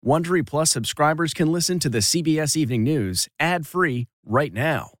Wondery Plus subscribers can listen to the CBS Evening News ad-free right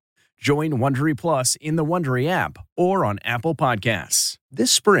now. Join Wondery Plus in the Wondery app or on Apple Podcasts.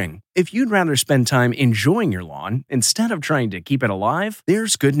 This spring, if you'd rather spend time enjoying your lawn instead of trying to keep it alive,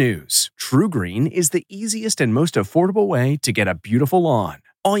 there's good news. True Green is the easiest and most affordable way to get a beautiful lawn.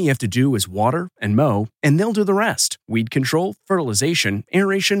 All you have to do is water and mow, and they'll do the rest. Weed control, fertilization,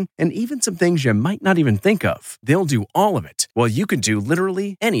 aeration, and even some things you might not even think of. They'll do all of it, while you can do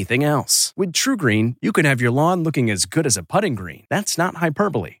literally anything else. With True Green, you can have your lawn looking as good as a putting green. That's not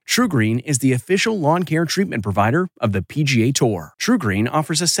hyperbole. True Green is the official lawn care treatment provider of the PGA Tour. True Green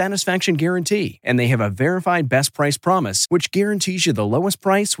offers a satisfaction guarantee, and they have a verified best price promise, which guarantees you the lowest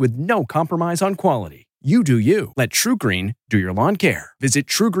price with no compromise on quality. You do you. Let True Green do your lawn care. Visit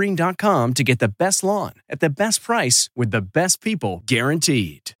TrueGreen.com to get the best lawn at the best price with the best people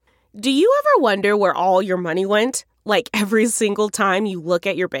guaranteed. Do you ever wonder where all your money went? Like every single time you look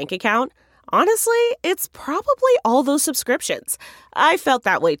at your bank account? Honestly, it's probably all those subscriptions. I felt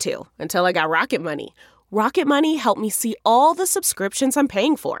that way too, until I got Rocket Money. Rocket Money helped me see all the subscriptions I'm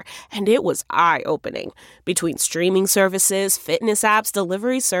paying for, and it was eye-opening. Between streaming services, fitness apps,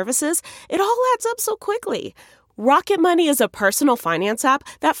 delivery services, it all adds up so quickly. Rocket Money is a personal finance app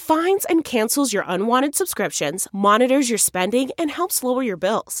that finds and cancels your unwanted subscriptions, monitors your spending, and helps lower your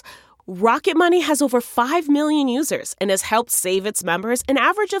bills. Rocket Money has over 5 million users and has helped save its members an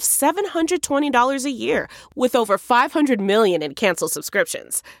average of $720 a year, with over 500 million in canceled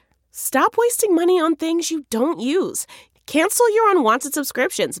subscriptions. Stop wasting money on things you don't use. Cancel your unwanted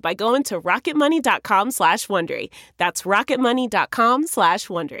subscriptions by going to rocketmoney.com/Wondery. That's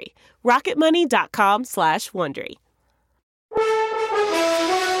rocketmoney.com/Wondery. rocketmoney.com/Wondery.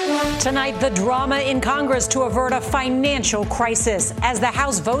 Tonight, the drama in Congress to avert a financial crisis as the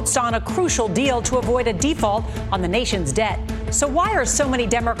House votes on a crucial deal to avoid a default on the nation's debt. So why are so many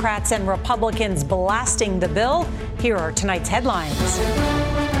Democrats and Republicans blasting the bill? Here are tonight's headlines.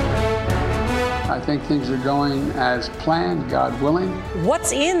 I think things are going as planned, God willing.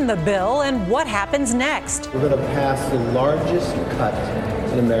 What's in the bill and what happens next? We're going to pass the largest cut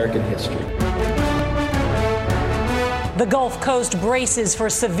in American history. The Gulf Coast braces for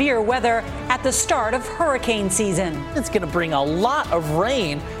severe weather at the start of hurricane season. It's going to bring a lot of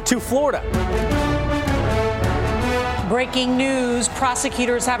rain to Florida. Breaking news,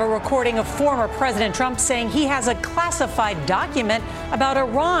 prosecutors have a recording of former President Trump saying he has a classified document about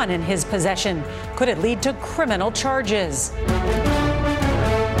Iran in his possession. Could it lead to criminal charges?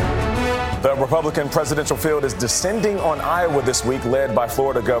 The Republican presidential field is descending on Iowa this week, led by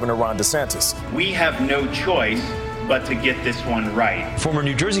Florida Governor Ron DeSantis. We have no choice but to get this one right. Former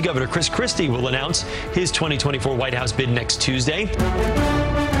New Jersey Governor Chris Christie will announce his 2024 White House bid next Tuesday.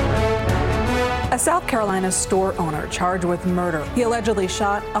 A South Carolina store owner charged with murder. He allegedly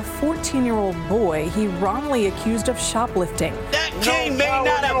shot a 14-year-old boy he wrongly accused of shoplifting. That king may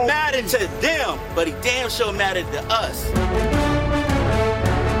not have mattered to them, but he damn sure mattered to us.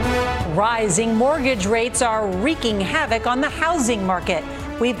 Rising mortgage rates are wreaking havoc on the housing market.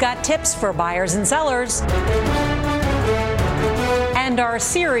 We've got tips for buyers and sellers. And our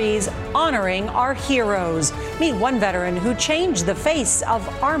series, Honoring Our Heroes. Meet one veteran who changed the face of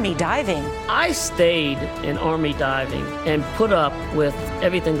Army diving. I stayed in Army diving and put up with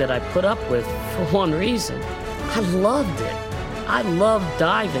everything that I put up with for one reason. I loved it. I loved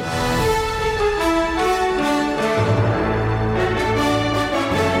diving.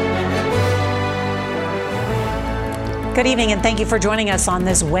 Good evening, and thank you for joining us on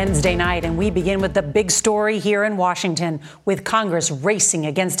this Wednesday night. And we begin with the big story here in Washington, with Congress racing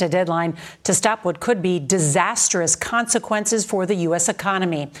against a deadline to stop what could be disastrous consequences for the U.S.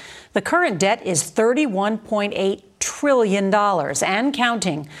 economy. The current debt is $31.8 trillion and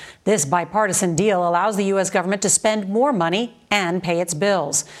counting. This bipartisan deal allows the U.S. government to spend more money and pay its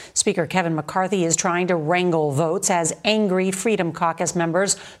bills. Speaker Kevin McCarthy is trying to wrangle votes as angry Freedom Caucus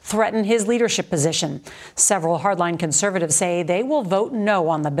members threaten his leadership position. Several hardline conservatives say they will vote no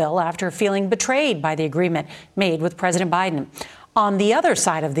on the bill after feeling betrayed by the agreement made with President Biden. On the other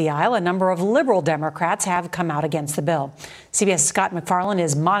side of the aisle, a number of liberal Democrats have come out against the bill. CBS' Scott McFarland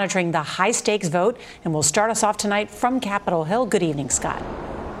is monitoring the high-stakes vote and will start us off tonight from Capitol Hill. Good evening, Scott.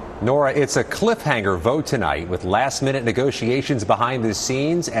 Nora, it's a cliffhanger vote tonight with last-minute negotiations behind the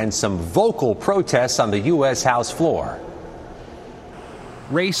scenes and some vocal protests on the U.S. House floor.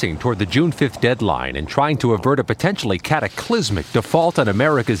 Racing toward the June 5th deadline and trying to avert a potentially cataclysmic default on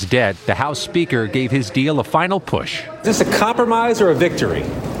America's debt, the House Speaker gave his deal a final push. Is this a compromise or a victory?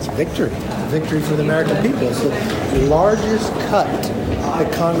 It's a victory. A victory for the American people. It's the largest cut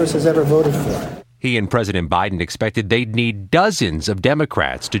that Congress has ever voted for. He and President Biden expected they'd need dozens of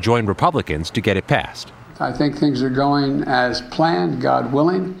Democrats to join Republicans to get it passed. I think things are going as planned, God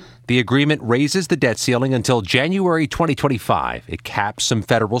willing. The agreement raises the debt ceiling until January 2025. It caps some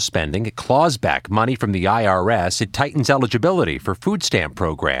federal spending. It claws back money from the IRS. It tightens eligibility for food stamp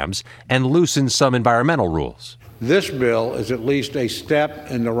programs and loosens some environmental rules. This bill is at least a step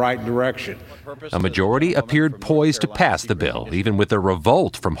in the right direction. A majority appeared poised to pass the bill, even with a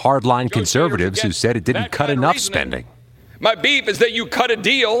revolt from hardline conservatives who said it didn't cut enough spending. My beef is that you cut a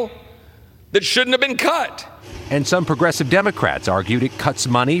deal that shouldn't have been cut. And some progressive Democrats argued it cuts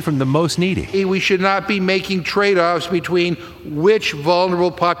money from the most needy. We should not be making trade-offs between which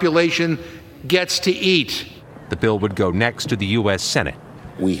vulnerable population gets to eat. The bill would go next to the U.S. Senate.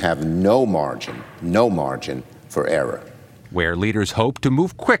 We have no margin for error. Where leaders hope to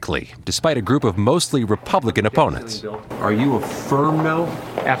move quickly, despite a group of mostly Republican opponents. Are you a firm no?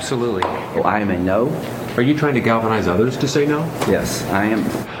 Absolutely. Well, I am a no. Are you trying to galvanize others to say no? Yes, I am.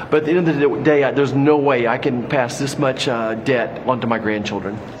 But at the end of the day, there's no way I can pass this much debt onto my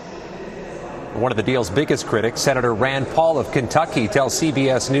grandchildren. One of the deal's biggest critics, Senator Rand Paul of Kentucky, tells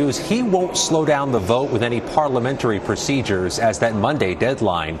CBS News he won't slow down the vote with any parliamentary procedures as that Monday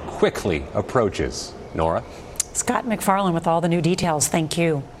deadline quickly approaches. Norah? Scott McFarland with all the new details. Thank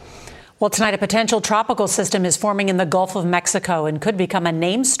you. Well, tonight, a potential tropical system is forming in the Gulf of Mexico and could become a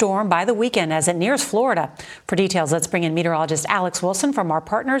named storm by the weekend as it nears Florida. For details, let's bring in meteorologist Alex Wilson from our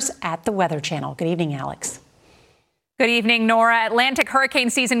partners at the Weather Channel. Good evening, Alex. Good evening, Norah. Atlantic hurricane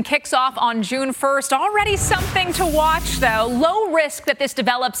season kicks off on June 1st. Already something to watch, though. Low risk that this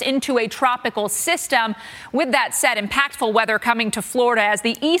develops into a tropical system. With that said, impactful weather coming to Florida as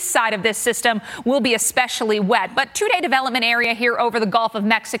the east side of this system will be especially wet. But two-day development area here over the Gulf of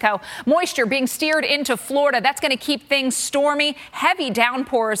Mexico. Moisture being steered into Florida. That's going to keep things stormy. Heavy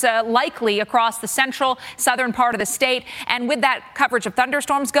downpours likely across the central, southern part of the state. And with that coverage of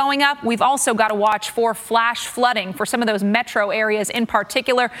thunderstorms going up, we've also got to watch for flash flooding for some of those metro areas in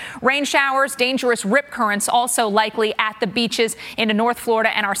particular. Rain showers, dangerous rip currents also likely at the beaches into North Florida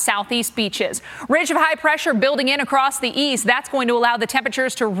and our southeast beaches. Ridge of high pressure building in across the east. That's going to allow the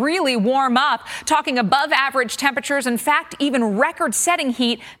temperatures to really warm up. Talking above average temperatures. In fact, even record-setting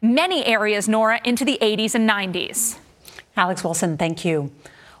heat. Many areas, Norah, into the 80s and 90s. Alex Wilson, thank you.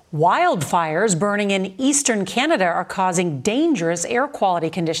 Wildfires burning in eastern Canada are causing dangerous air quality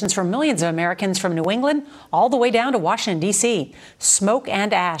conditions for millions of Americans from New England all the way down to Washington, D.C. Smoke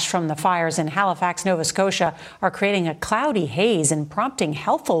and ash from the fires in Halifax, Nova Scotia are creating a cloudy haze and prompting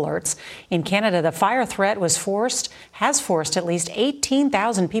health alerts. In Canada, the fire threat has forced at least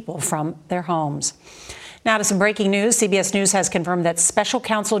 18,000 people from their homes. Now to some breaking news. CBS News has confirmed that Special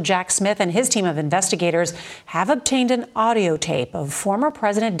Counsel Jack Smith and his team of investigators have obtained an audio tape of former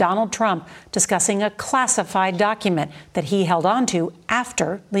President Donald Trump discussing a classified document that he held onto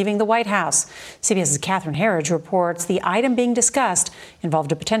after leaving the White House. CBS's Catherine Herridge reports the item being discussed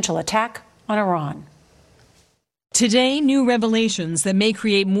involved a potential attack on Iran. Today, new revelations that may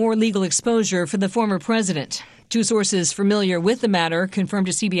create more legal exposure for the former president. Two sources familiar with the matter confirmed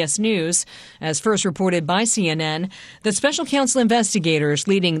to CBS News, as first reported by CNN, that special counsel investigators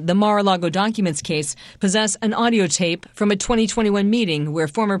leading the Mar-a-Lago documents case possess an audio tape from a 2021 meeting where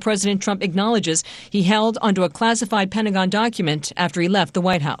former President Trump acknowledges he held onto a classified Pentagon document after he left the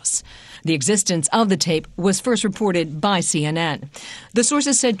White House. The existence of the tape was first reported by CNN. The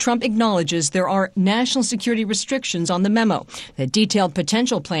sources said Trump acknowledges there are national security restrictions on the memo that detailed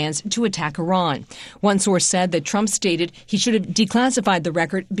potential plans to attack Iran. One source said that Trump stated he should have declassified the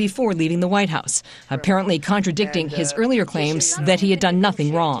record before leaving the White House, apparently contradicting his earlier claims that he had done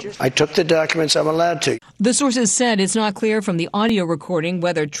nothing wrong. I took the documents I'm allowed to. The sources said it's not clear from the audio recording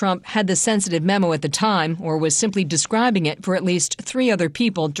whether Trump had the sensitive memo at the time or was simply describing it for at least 3 other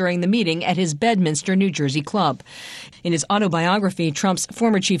people during the meeting at his Bedminster, New Jersey club. In his autobiography, Trump's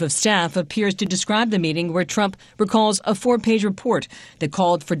former chief of staff appears to describe the meeting where Trump recalls a 4-page report that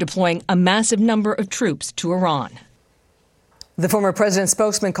called for deploying a massive number of troops to Iran. The former president's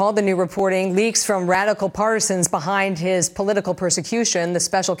spokesman called the new reporting leaks from radical partisans behind his political persecution. The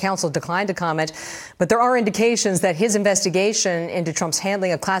special counsel declined to comment, but there are indications that his investigation into Trump's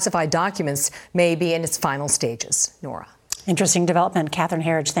handling of classified documents may be in its final stages. Norah. Interesting development. Catherine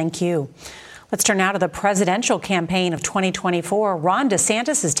Herridge, thank you. Let's turn now to the presidential campaign of 2024. Ron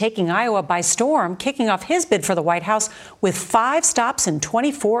DeSantis is taking Iowa by storm, kicking off his bid for the White House with 5 stops in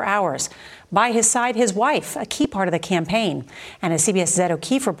 24 hours. By his side, his wife, a key part of the campaign. And as CBS's Ed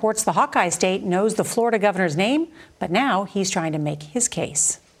O'Keefe reports, the Hawkeye state knows the Florida governor's name, but now he's trying to make his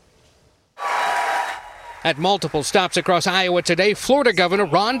case. At multiple stops across Iowa today, Florida Governor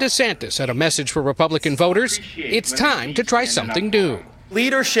Ron DeSantis had a message for Republican voters. It's time to try something new.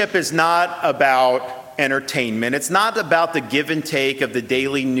 Leadership is not about entertainment. It's not about the give and take of the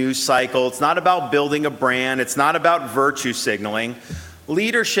daily news cycle. It's not about building a brand. It's not about virtue signaling.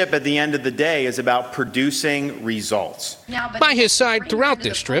 Leadership at the end of the day is about producing results. By his side throughout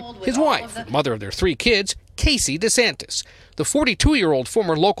this trip, his wife, mother of their 3 kids, Casey DeSantis. The 42-year-old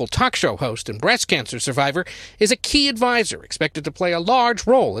former local talk show host and breast cancer survivor is a key advisor expected to play a large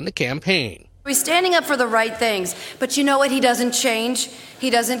role in the campaign. He's standing up for the right things, but you know what? He doesn't change. He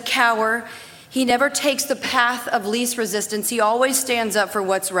doesn't cower. He never takes the path of least resistance. He always stands up for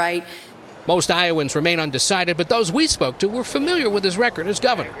what's right. Most Iowans remain undecided, but those we spoke to were familiar with his record as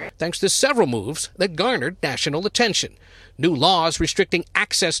governor, thanks to several moves that garnered national attention. New laws restricting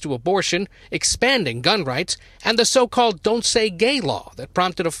access to abortion, expanding gun rights, and the so-called Don't Say Gay law that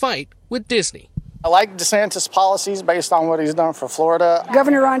prompted a fight with Disney. I like DeSantis' policies based on what he's done for Florida.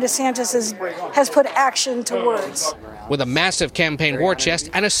 Governor Ron DeSantis has put action to words. With a massive campaign war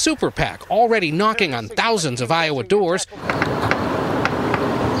chest and a super PAC already knocking on thousands of Iowa doors,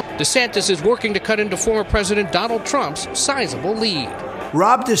 DeSantis is working to cut into former President Donald Trump's sizable lead.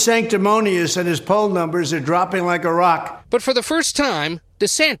 Rob DeSanctimonious and his poll numbers are dropping like a rock. But for the first time,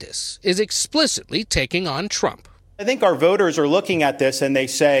 DeSantis is explicitly taking on Trump. I think our voters are looking at this and they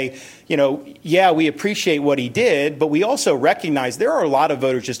say, yeah, we appreciate what he did, but we also recognize there are a lot of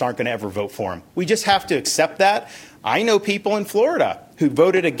voters just aren't going to ever vote for him. We just have to accept that. I know people in Florida who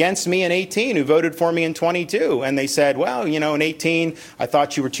voted against me in 18, who voted for me in 22. And they said, well, in 18, I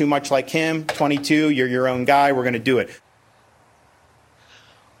thought you were too much like him. 22, you're your own guy. We're going to do it.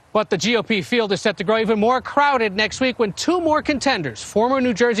 But the GOP field is set to grow even more crowded next week when 2 more contenders, former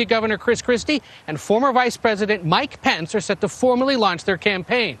New Jersey Governor Chris Christie and former Vice President Mike Pence, are set to formally launch their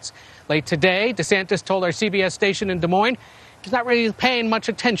campaigns. Late today, DeSantis told our CBS station in Des Moines he's not really paying much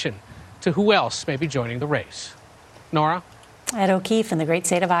attention to who else may be joining the race. Norah? Ed O'Keefe in the great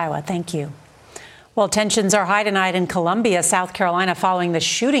state of Iowa. Thank you. Well, tensions are high tonight in Columbia, South Carolina, following the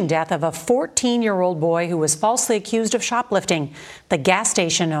shooting death of a 14-year-old boy who was falsely accused of shoplifting. The gas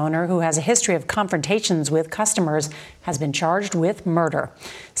station owner, who has a history of confrontations with customers, has been charged with murder.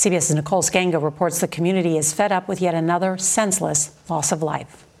 CBS's Nicole Sganga reports the community is fed up with yet another senseless loss of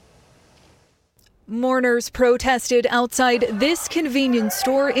life. Mourners protested outside this convenience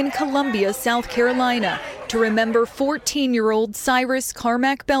store in Columbia, South Carolina, to remember 14-year-old Cyrus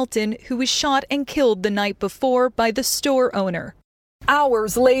Carmack Belton, who was shot and killed the night before by the store owner.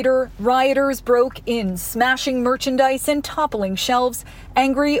 Hours later, rioters broke in, smashing merchandise and toppling shelves,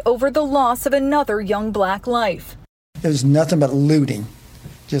 angry over the loss of another young black life. It was nothing but looting,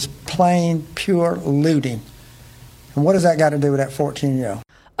 just plain, pure looting. And what does that got to do with that 14-year-old?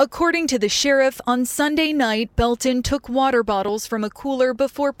 According to the sheriff, on Sunday night, Belton took water bottles from a cooler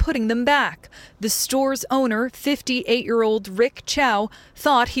before putting them back. The store's owner, 58-year-old Rick Chow,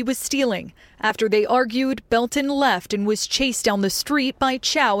 thought he was stealing. After they argued, Belton left and was chased down the street by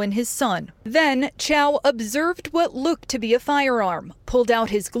Chow and his son. Then, Chow observed what looked to be a firearm, pulled out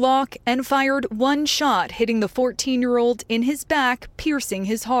his Glock, and fired one shot, hitting the 14-year-old in his back, piercing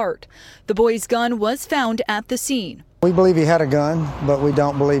his heart. The boy's gun was found at the scene. We believe he had a gun, but we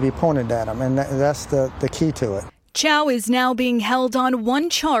don't believe he pointed at him, and that's the key to it. Chow is now being held on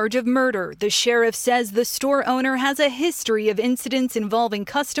one charge of murder. The sheriff says the store owner has a history of incidents involving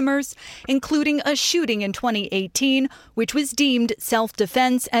customers, including a shooting in 2018, which was deemed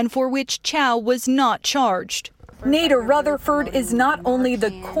self-defense and for which Chow was not charged. Nader Rutherford is not only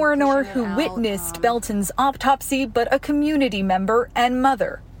the coroner who witnessed Belton's autopsy, but a community member and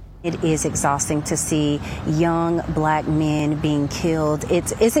mother. It is exhausting to see young black men being killed.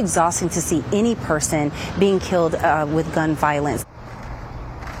 It's exhausting to see any person being killed with gun violence.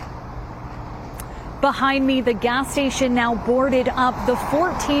 Behind me, the gas station now boarded up. The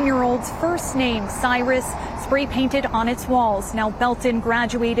 14-year-old's first name, Cyrus, spray painted on its walls. Now, Belton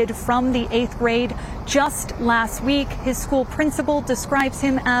graduated from the 8th grade just last week. His school principal describes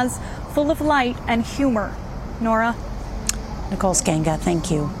him as full of light and humor. Norah? Nicole Sganga,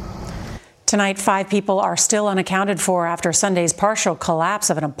 thank you. Tonight, 5 people are still unaccounted for after Sunday's partial collapse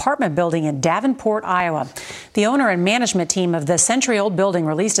of an apartment building in Davenport, Iowa. The owner and management team of the century-old building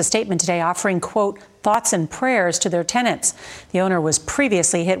released a statement today offering, quote, thoughts and prayers to their tenants. The owner was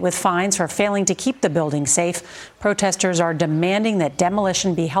previously hit with fines for failing to keep the building safe. Protesters are demanding that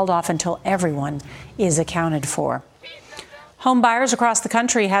demolition be held off until everyone is accounted for. Home buyers across the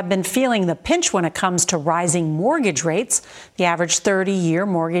country have been feeling the pinch when it comes to rising mortgage rates. The average 30-year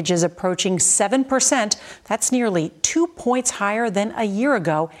mortgage is approaching 7%. That's nearly 2 points higher than a year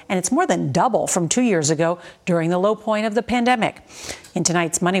ago, and it's more than double from 2 years ago during the low point of the pandemic. In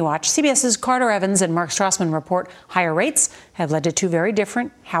tonight's Money Watch, CBS's Carter Evans and Mark Strassman report higher rates have led to two very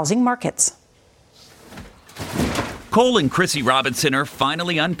different housing markets. Cole and Chrissy Robinson are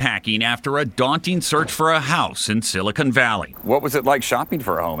finally unpacking after a daunting search for a house in Silicon Valley. What was it like shopping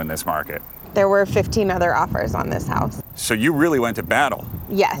for a home in this market? There were 15 other offers on this house. So you really went to battle?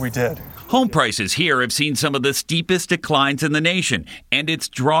 Yes. We did. Home prices here have seen some of the steepest declines in the nation, and it's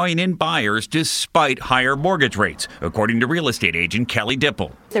drawing in buyers despite higher mortgage rates, according to real estate agent Kelly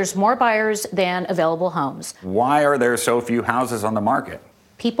Dipple. There's more buyers than available homes. Why are there so few houses on the market?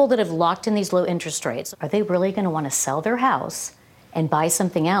 People that have locked in these low interest rates, are they really going to want to sell their house and buy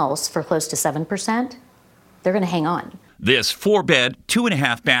something else for close to 7%? They're going to hang on. This 4-bed,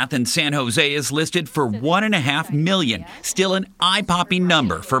 2.5-bath in San Jose is listed for $1.5 million, still an eye-popping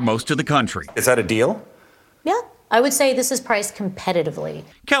number for most of the country. Is that a deal? Yeah, I would say this is priced competitively.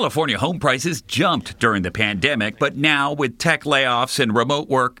 California home prices jumped during the pandemic, but now with tech layoffs and remote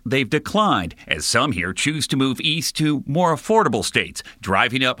work, they've declined as some here choose to move east to more affordable states,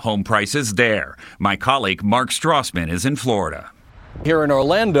 driving up home prices there. My colleague Mark Strassman is in Florida. Here in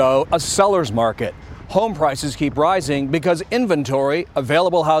Orlando, a seller's market. Home prices keep rising because inventory,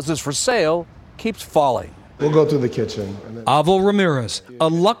 available houses for sale, keeps falling. We'll go through the kitchen. Avel Ramirez, a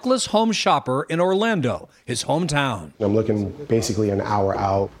luckless home shopper in Orlando, his hometown. I'm looking basically an hour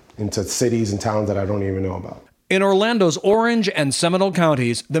out into cities and towns that I don't even know about. In Orlando's Orange and Seminole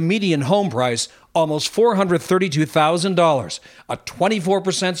counties, the median home price almost $432,000, a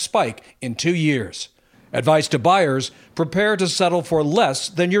 24% spike in 2 years. Advice to buyers, prepare to settle for less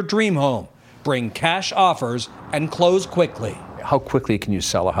than your dream home. Bring cash offers and close quickly. How quickly can you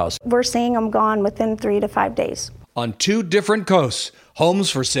sell a house? We're seeing them gone within 3 to 5 days. On two different coasts,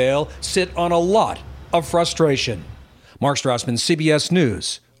 homes for sale sit on a lot of frustration. Mark Strassman, CBS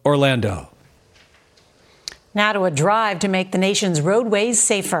News, Orlando. Now to a drive to make the nation's roadways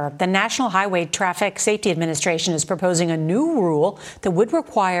safer. The National Highway Traffic Safety Administration is proposing a new rule that would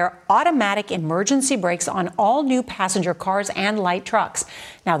require automatic emergency brakes on all new passenger cars and light trucks.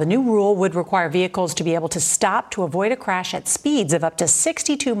 Now, the new rule would require vehicles to be able to stop to avoid a crash at speeds of up to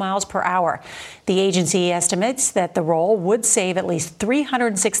 62 miles per hour. The agency estimates that the rule would save at least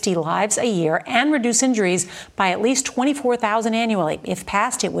 360 lives a year and reduce injuries by at least 24,000 annually. If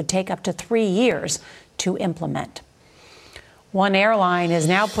passed, it would take up to 3 years to implement. One airline is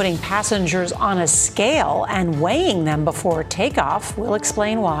now putting passengers on a scale and weighing them before takeoff. We'll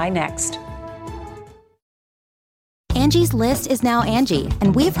explain why next. Angie's List is now Angie,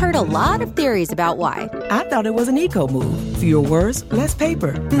 and we've heard a lot of theories about why. I thought it was an eco move. Fewer words, less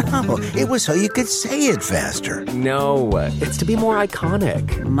paper. No, it was so you could say it faster. No, it's to be more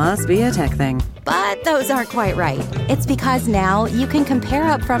iconic. Must be a tech thing. But those aren't quite right. It's because now you can compare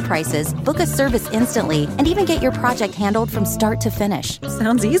upfront prices, book a service instantly, and even get your project handled from start to finish.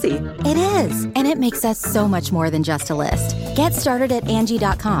 Sounds easy. It is, and it makes us so much more than just a list. Get started at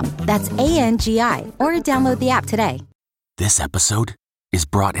Angie.com. That's ANGI, or download the app today. This episode is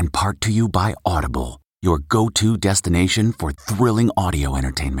brought in part to you by Audible, your go-to destination for thrilling audio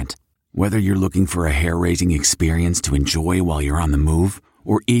entertainment. Whether you're looking for a hair-raising experience to enjoy while you're on the move,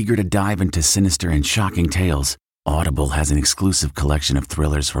 or eager to dive into sinister and shocking tales, Audible has an exclusive collection of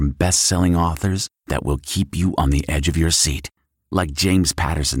thrillers from best-selling authors that will keep you on the edge of your seat. Like James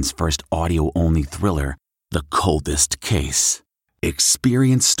Patterson's first audio-only thriller, The Coldest Case.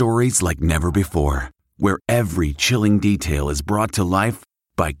 Experience stories like never before, where every chilling detail is brought to life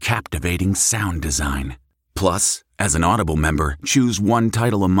by captivating sound design. Plus, as an Audible member, choose one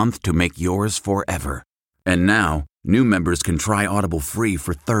title a month to make yours forever. And now, new members can try Audible free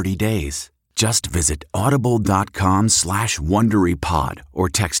for 30 days. Just visit audible.com/WonderyPod or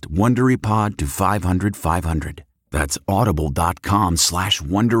text WonderyPod to 500-500. That's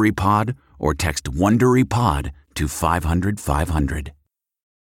audible.com/WonderyPod or text WonderyPod to 500-500.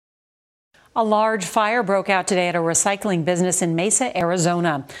 A large fire broke out today at a recycling business in Mesa,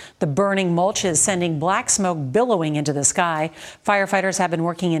 Arizona. The burning mulch is sending black smoke billowing into the sky. Firefighters have been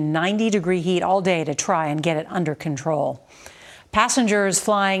working in 90-degree heat all day to try and get it under control. Passengers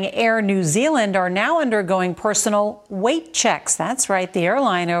flying Air New Zealand are now undergoing personal weight checks. That's right. The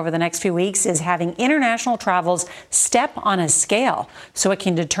airline over the next few weeks is having international travelers step on a scale so it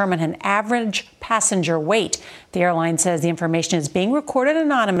can determine an average passenger weight. The airline says the information is being recorded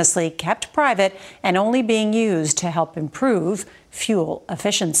anonymously, kept private, and only being used to help improve fuel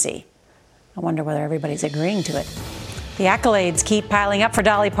efficiency. I wonder whether everybody's agreeing to it. The accolades keep piling up for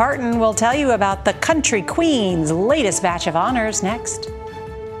Dolly Parton. We'll tell you about the country queen's latest batch of honors next.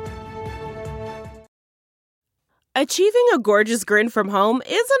 Achieving a gorgeous grin from home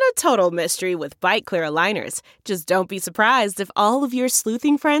isn't a total mystery with Bite Clear aligners. Just don't be surprised if all of your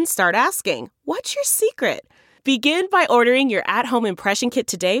sleuthing friends start asking, "What's your secret?" Begin by ordering your at-home impression kit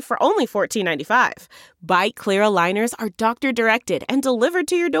today for only $14.95. Bite Clear aligners are doctor-directed and delivered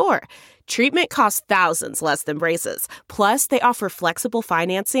to your door. Treatment costs thousands less than braces. Plus, they offer flexible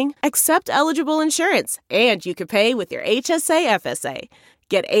financing, accept eligible insurance, and you can pay with your HSA FSA.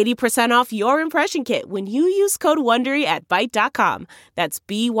 Get 80% off your impression kit when you use code WONDERY at Byte.com. That's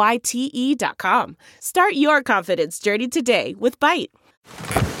BYTE.com. Start your confidence journey today with Byte.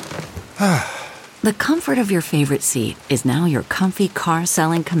 The comfort of your favorite seat is now your comfy car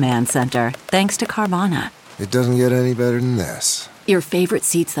selling command center, thanks to Carvana. It doesn't get any better than this. Your favorite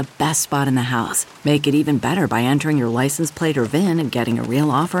seat's the best spot in the house. Make it even better by entering your license plate or VIN and getting a real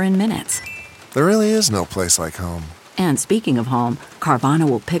offer in minutes. There really is no place like home. And speaking of home, Carvana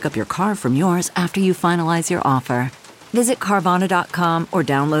will pick up your car from yours after you finalize your offer. Visit Carvana.com or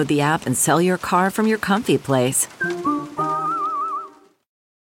download the app and sell your car from your comfy place.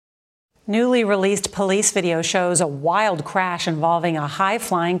 Newly released police video shows a wild crash involving a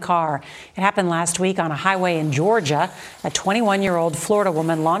high-flying car. It happened last week on a highway in Georgia. A 21-year-old Florida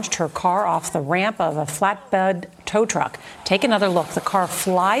woman launched her car off the ramp of a flatbed tow truck. Take another look. The car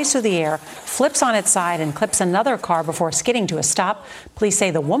flies through the air, flips on its side, and clips another car before skidding to a stop. Police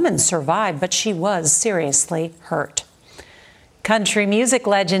say the woman survived, but she was seriously hurt. Country music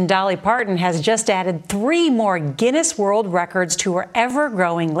legend Dolly Parton has just added 3 more Guinness World Records to her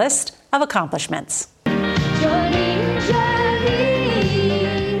ever-growing list of accomplishments.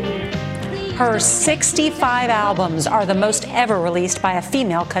 Her 65 albums are the most ever released by a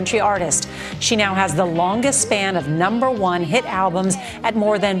female country artist. She now has the longest span of #1 hit albums at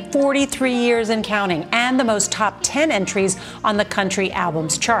more than 43 years and counting, and the most top 10 entries on the country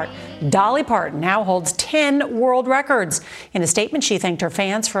albums chart. Dolly Parton now holds 10 world records. In a statement, she thanked her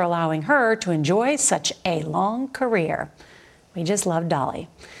fans for allowing her to enjoy such a long career. We just love Dolly.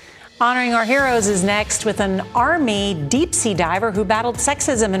 Honoring our heroes is next with an Army deep-sea diver who battled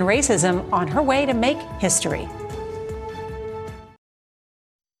sexism and racism on her way to make history.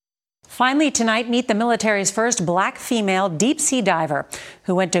 Finally tonight, meet the military's first black female deep-sea diver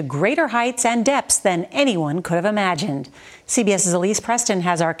who went to greater heights and depths than anyone could have imagined. CBS's Elise Preston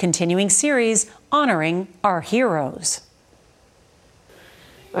has our continuing series honoring our heroes.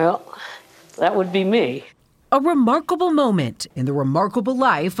 Well, that would be me. A remarkable moment in the remarkable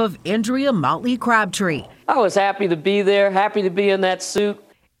life of Andrea Motley Crabtree. I was happy to be there, happy to be in that suit.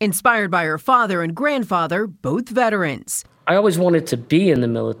 Inspired by her father and grandfather, both veterans. I always wanted to be in the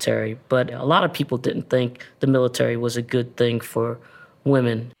military, but a lot of people didn't think the military was a good thing for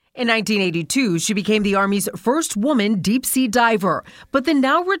women. In 1982, she became the Army's first woman deep-sea diver, but the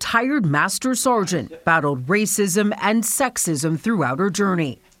now retired Master Sergeant battled racism and sexism throughout her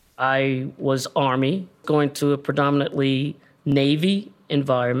journey. I was Army, going to a predominantly Navy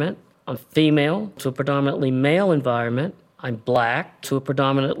environment. I'm female to a predominantly male environment. I'm black to a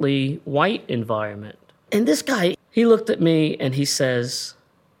predominantly white environment. And this guy, he looked at me and he says,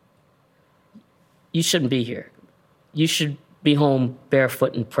 "You shouldn't be here. You should be home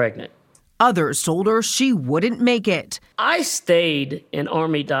barefoot and pregnant." Others told her she wouldn't make it. I stayed in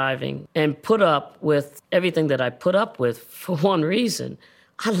Army diving and put up with everything that I put up with for one reason.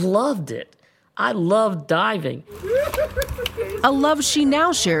 I loved it. I loved diving. A love she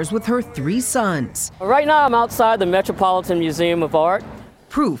now shares with her 3 sons. Right now I'm outside the Metropolitan Museum of Art.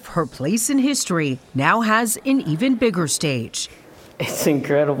 Proof her place in history now has an even bigger stage. It's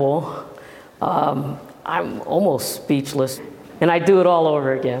incredible. I'm almost speechless, and I do it all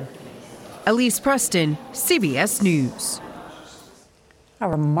over again. Elise Preston, CBS News. A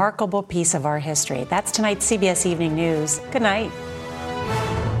remarkable piece of our history. That's tonight's CBS Evening News. Good night.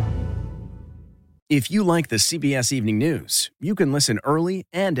 If you like the CBS Evening News, you can listen early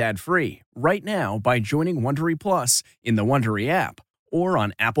and ad-free right now by joining Wondery Plus in the Wondery app or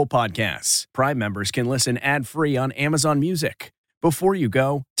on Apple Podcasts. Prime members can listen ad-free on Amazon Music. Before you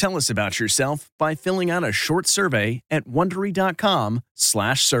go, tell us about yourself by filling out a short survey at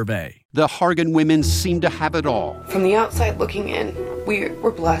Wondery.com/survey. The Hargan women seem to have it all. From the outside looking in, we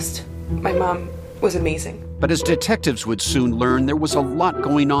were blessed. My mom was amazing. But as detectives would soon learn, there was a lot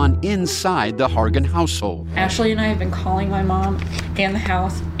going on inside the Hargan household. Ashley and I have been calling my mom and the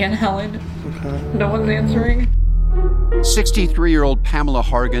house and Helen. No one's answering. 63-year-old Pamela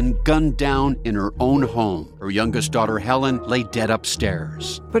Hargan gunned down in her own home. Her youngest daughter, Helen, lay dead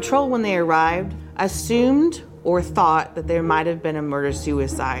upstairs. Patrol, when they arrived, assumed or thought that there might have been a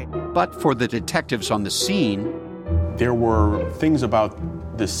murder-suicide. But for the detectives on the scene, there were things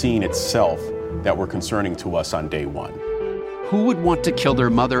about the scene itself that were concerning to us on day one. Who would want to kill their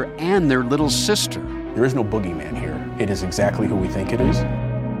mother and their little sister? There is no boogeyman here. It is exactly who we think it is.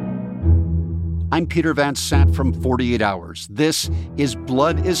 I'm Peter Van Sant from 48 Hours. This is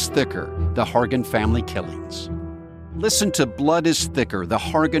Blood is Thicker, the Hargan Family Killings. Listen to Blood is Thicker, the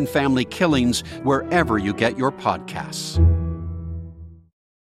Hargan Family Killings, wherever you get your podcasts.